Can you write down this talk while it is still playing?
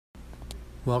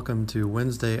Welcome to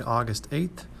Wednesday, August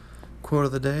 8th. Quote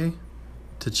of the day: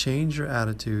 to change your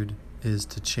attitude is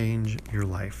to change your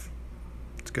life.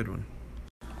 It's a good one.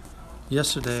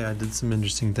 Yesterday, I did some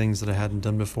interesting things that I hadn't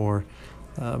done before.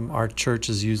 Our church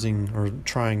is using or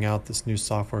trying out this new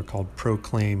software called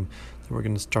Proclaim that we're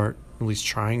going to start at least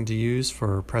trying to use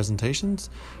for presentations.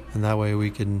 And that way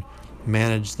we can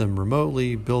manage them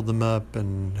remotely, build them up,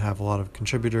 and have a lot of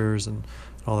contributors and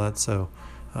all that. So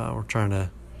we're trying to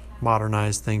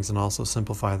modernize things and also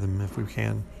simplify them if we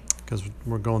can, because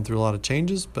we're going through a lot of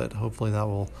changes, but hopefully that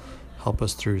will help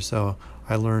us through. So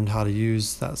I learned how to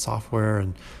use that software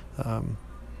and kind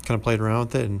of played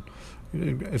around with it.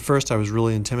 And at first I was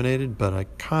really intimidated, but I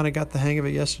kind of got the hang of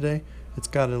it yesterday. It's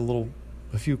got a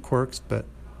few quirks, but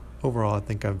overall I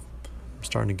think I'm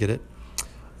starting to get it.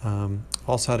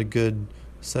 Also had a good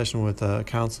session with a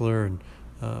counselor, and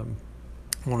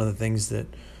one of the things that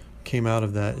came out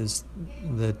of that is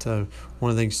that one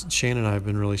of the things Shane and I have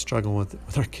been really struggling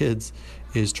with our kids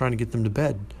is trying to get them to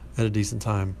bed at a decent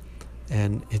time.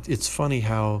 And it's funny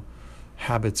how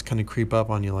habits kind of creep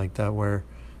up on you like that, where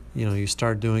you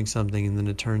start doing something and then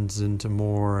it turns into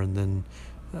more, and then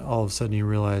all of a sudden you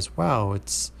realize, wow,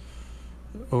 it's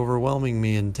overwhelming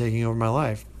me and taking over my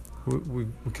life. We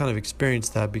kind of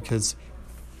experienced that because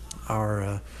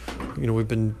our we've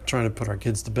been trying to put our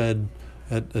kids to bed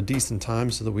at a decent time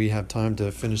so that we have time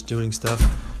to finish doing stuff.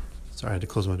 Sorry, I had to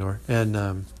close my door.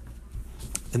 And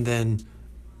then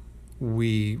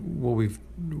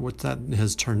what that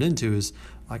has turned into is,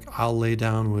 like, I'll lay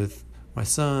down with my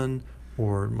son,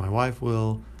 or my wife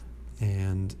will,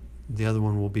 and the other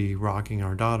one will be rocking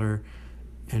our daughter.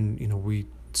 And we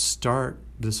start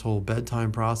this whole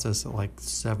bedtime process at like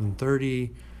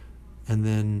 7:30, and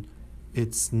then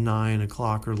it's 9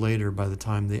 o'clock or later by the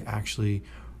time they actually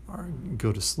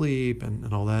go to sleep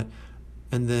and all that.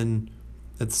 And then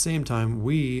at the same time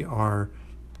we are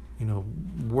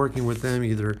working with them,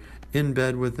 either in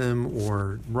bed with them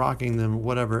or rocking them,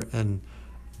 whatever, and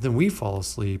then we fall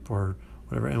asleep or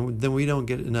whatever, and then we don't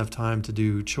get enough time to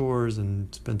do chores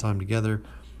and spend time together,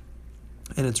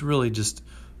 and it's really just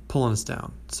pulling us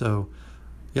down. So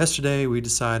yesterday we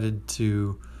decided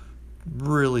to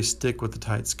really stick with the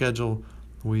tight schedule.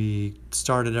 We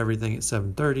started everything at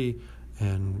 7:30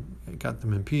 and got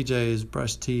them in PJs,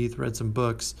 brushed teeth, read some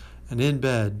books, and in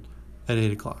bed at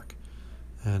 8 o'clock.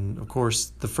 And of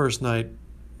course, the first night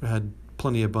had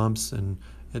plenty of bumps, and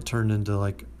it turned into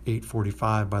like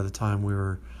 8:45 by the time we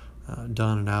were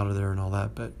done and out of there and all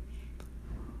that. But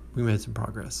we made some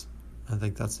progress. I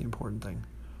think that's the important thing.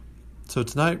 So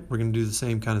tonight we're going to do the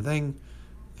same kind of thing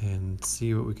and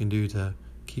see what we can do to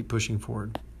keep pushing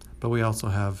forward. But we also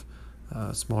have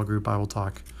small group Bible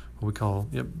talk,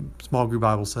 small group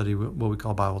Bible study, what we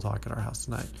call Bible talk, at our house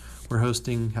tonight. We're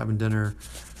hosting, having dinner,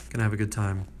 gonna have a good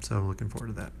time, so I'm looking forward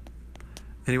to that.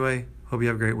 Anyway, hope you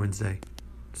have a great Wednesday.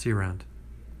 See you around.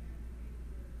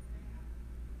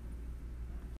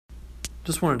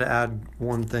 Just wanted to add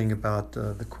one thing about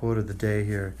the quote of the day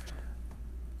here.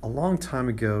 A long time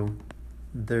ago,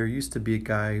 there used to be a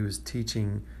guy who was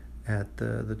teaching at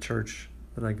the church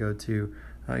that I go to.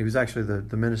 He was actually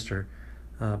the minister,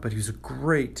 but he was a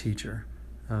great teacher.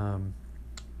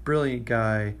 Brilliant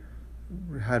guy,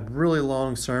 had really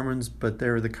long sermons, but they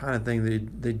were the kind of thing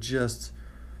they just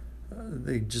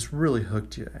really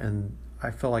hooked you. And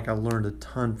I felt like I learned a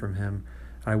ton from him.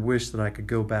 I wish that I could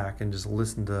go back and just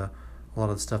listen to a lot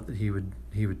of the stuff that he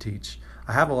would teach.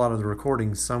 I have a lot of the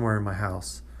recordings somewhere in my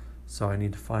house, so I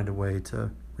need to find a way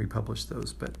to republish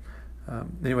those. But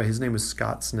anyway, his name is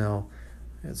Scott Snell.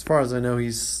 As far as I know,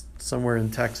 he's somewhere in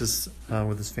Texas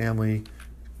with his family.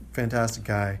 Fantastic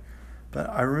guy. But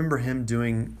I remember him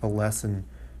doing a lesson.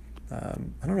 I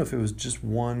don't know if it was just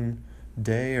one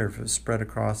day or if it was spread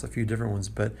across a few different ones,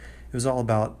 but it was all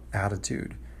about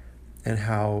attitude, and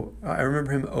how I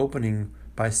remember him opening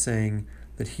by saying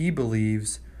that he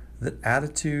believes that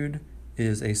attitude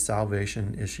is a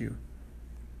salvation issue.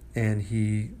 And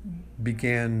he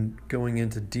began going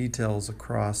into details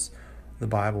across the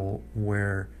Bible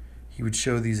where he would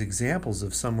show these examples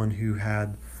of someone who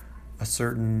had a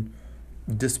certain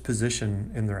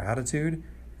disposition in their attitude,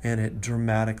 and it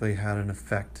dramatically had an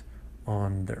effect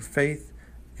on their faith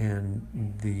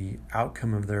and the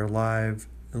outcome of their life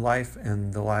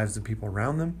and the lives of people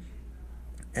around them.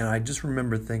 And I just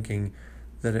remember thinking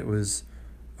that it was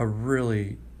a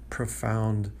really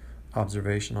profound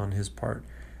observation on his part.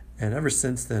 And ever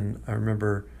since then, I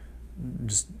remember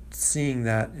just seeing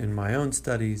that in my own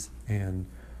studies and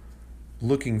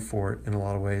looking for it in a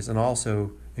lot of ways, and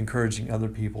also encouraging other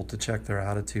people to check their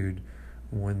attitude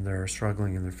when they're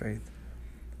struggling in their faith.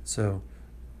 So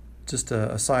just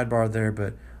a sidebar there,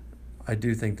 but I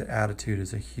do think that attitude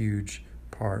is a huge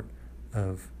part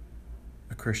of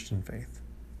a Christian faith.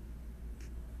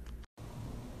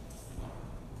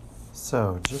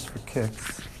 So, just for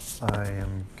kicks, I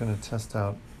am going to test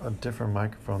out a different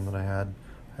microphone that I had.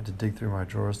 I had to dig through my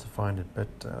drawers to find it, but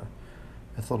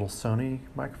it's a little Sony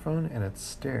microphone and it's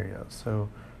stereo. So,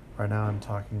 right now I'm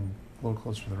talking a little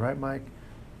closer to the right mic.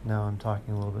 Now I'm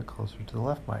talking a little bit closer to the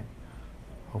left mic.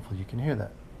 Hopefully you can hear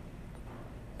that.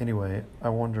 Anyway, I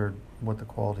wondered what the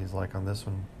quality is like on this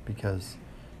one, because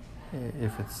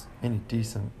if it's any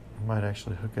decent, I might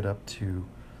actually hook it up to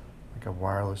like a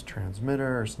wireless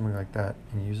transmitter or something like that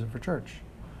and use it for church.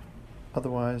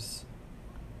 Otherwise,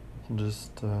 I'll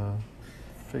just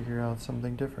figure out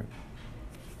something different.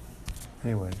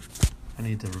 Anyway, I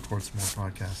need to record some more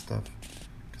podcast stuff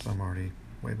because I'm already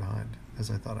way behind, as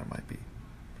I thought I might be.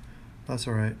 That's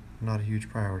alright, not a huge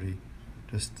priority,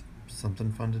 just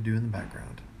something fun to do in the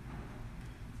background.